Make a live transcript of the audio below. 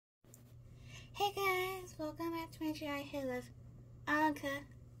Hey guys, welcome back to my channel. Hey, love, Annika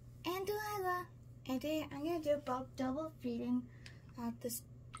and Deiliah. And today I'm gonna do about double feeding of this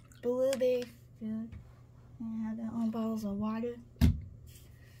blueberry food. I have their own bottles of water.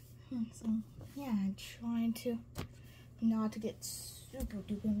 So yeah, I'm trying to not to get super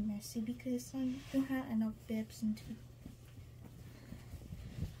duper messy because I don't have enough bibs and to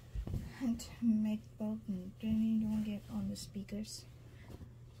make both and don't get on the speakers.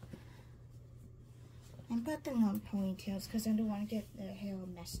 And put them on ponytails because I don't want to get their hair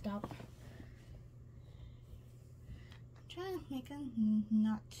messed up. I'm trying to make them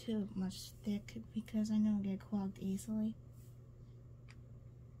not too much thick because I know they get clogged easily.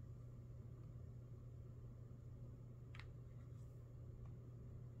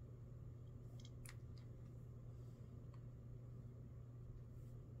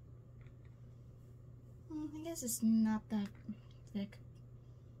 I guess it's not that thick.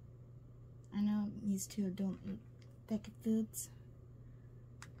 I know these two don't eat thick foods.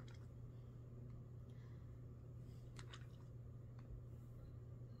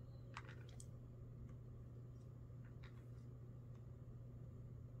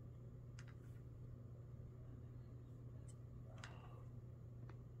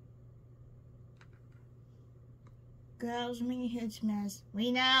 Girls, make a huge mess.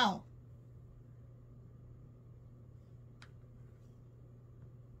 We know.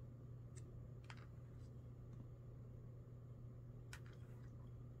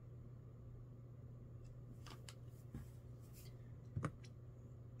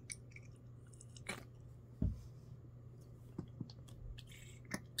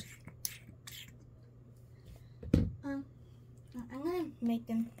 I'm gonna make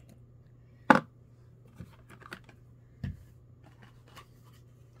them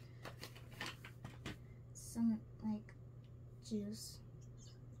some like juice.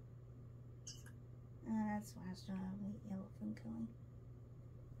 That's why I started with yellow food coloring.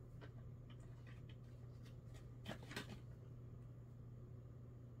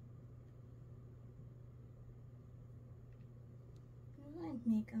 I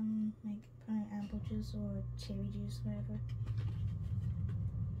make like pineapple juice or cherry juice, whatever.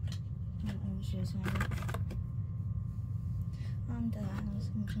 Orange juice, whatever. I was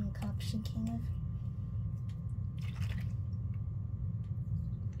making a cupcake kind of.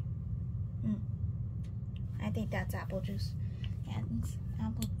 I think that's apple juice. Yeah, it's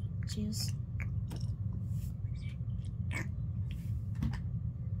apple juice.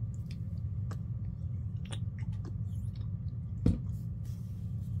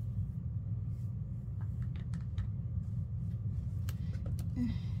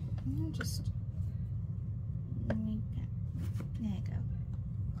 Just make that. There you go.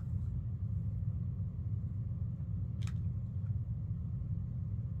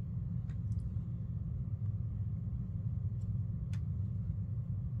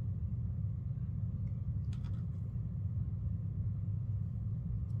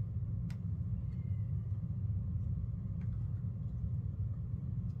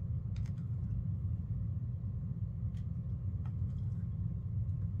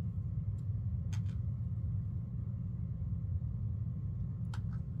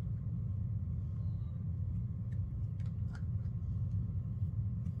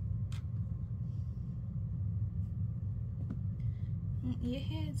 Your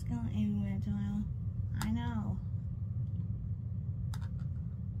hair's going everywhere, Deiliah. I know.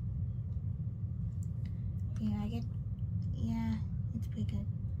 Yeah, it's pretty good.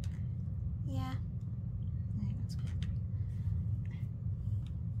 Yeah. Alright, that's good.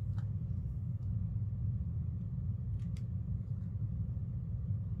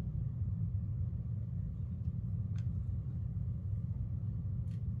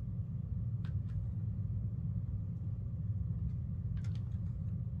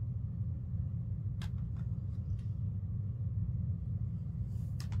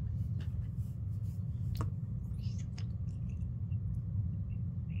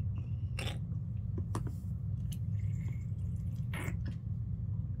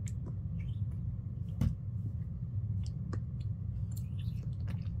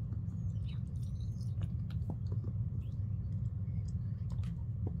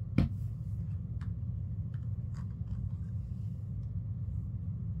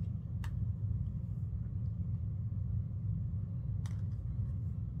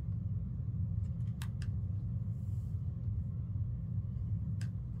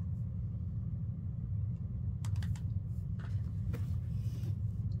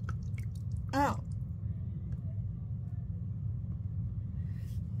 Oh.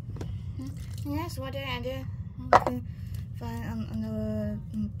 Yes, what did I do? Okay. Find another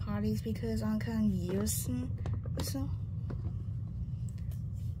part bodies because I'm kind of using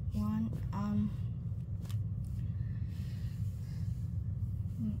one. I'm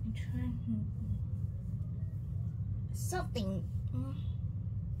trying something.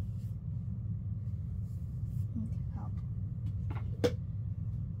 Help.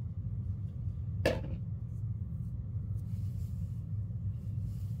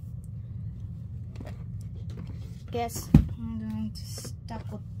 Guess I'm going to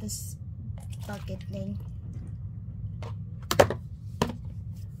stuck with this bucket thing.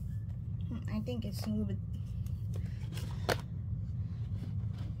 I think it's a little bit.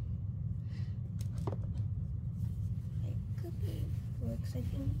 It could be works. I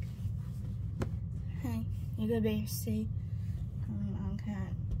think. Hey, you could be see. I'm kind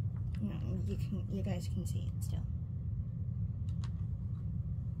of. You guys can see it still.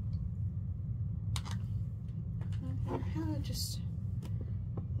 I'll just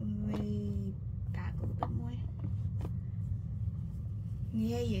way back a little bit more.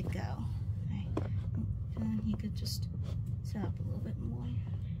 There you go. Right. And you could just set up a little bit more.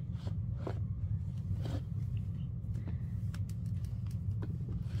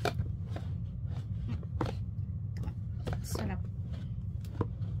 Come on, set up.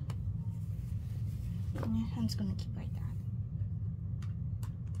 And I'm just gonna keep like that.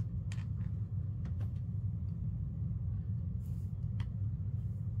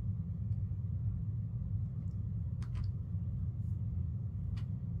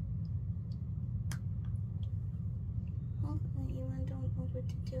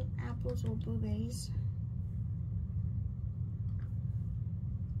 To do apples or blueberries.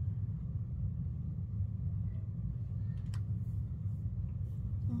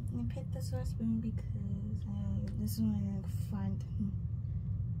 I picked this last spoon because this is my front.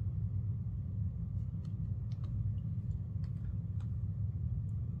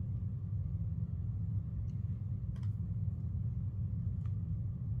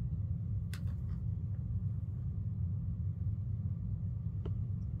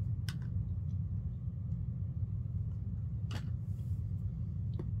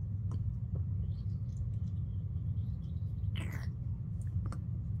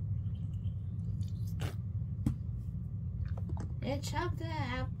 And chop the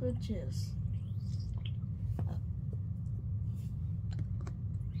apple juice.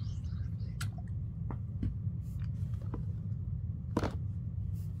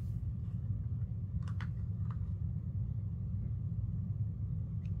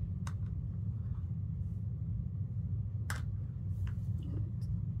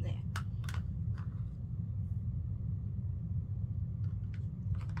 There.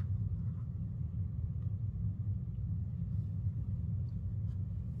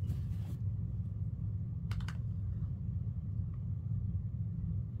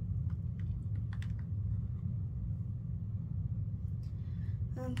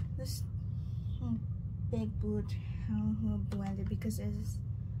 This big blue town will blend it because it's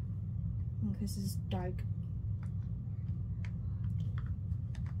dark.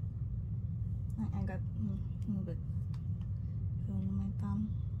 I got a little bit on my thumb.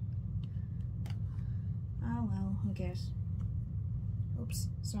 Oh well, who cares? Oops,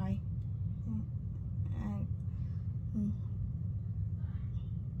 sorry.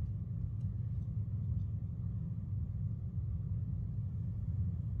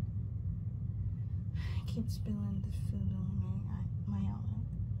 Keep spilling the food on my outlet.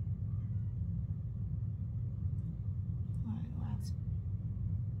 Alright, last.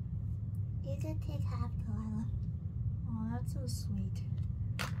 You could take half, Deiliah. Oh, that's so sweet.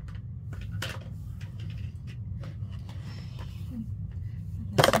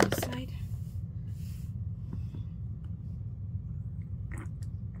 This on the side.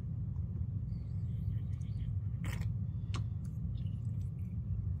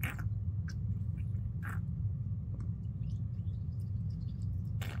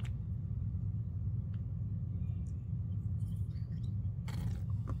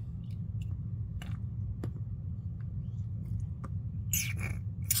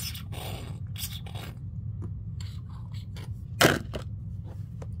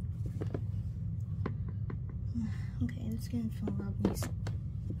 Okay, let's get fill up these.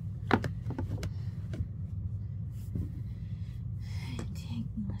 Take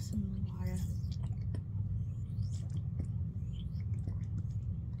less in the water.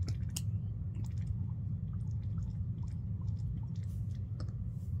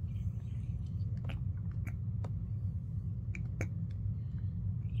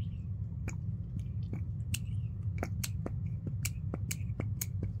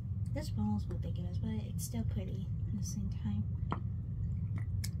 This ball is ridiculous, but it's still pretty at the same time.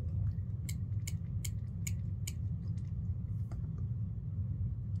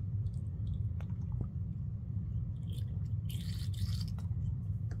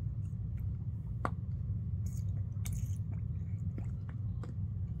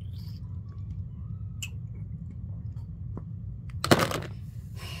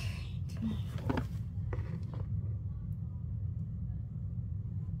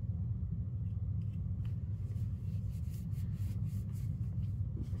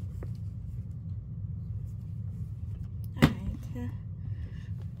 I'm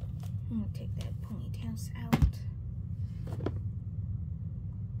gonna take that ponytails out.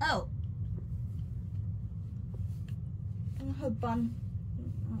 Oh! Her bun,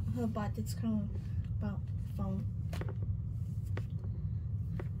 her butt, it's kind of about phone.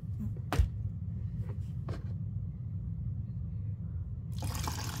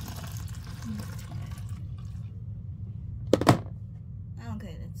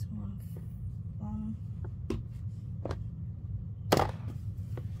 Okay, that's one phone.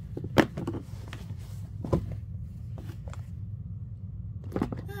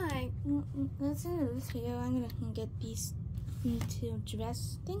 Alright, that's the end of this video. I'm gonna get these to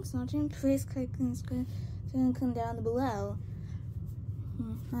dress things. Not in please click and it's gonna come down below.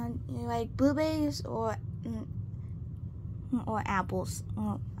 You like blueberries or apples.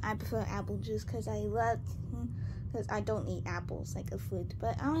 I prefer apple juice because I don't eat apples like a fruit,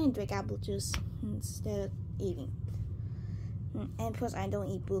 but I only drink apple juice instead of eating. And plus I don't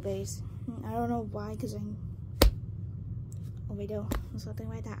eat blueberries. I don't know why, because I'm overdose or something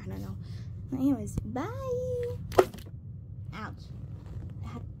like that. I don't know. Anyways, bye. Ouch.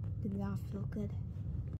 That did not feel good.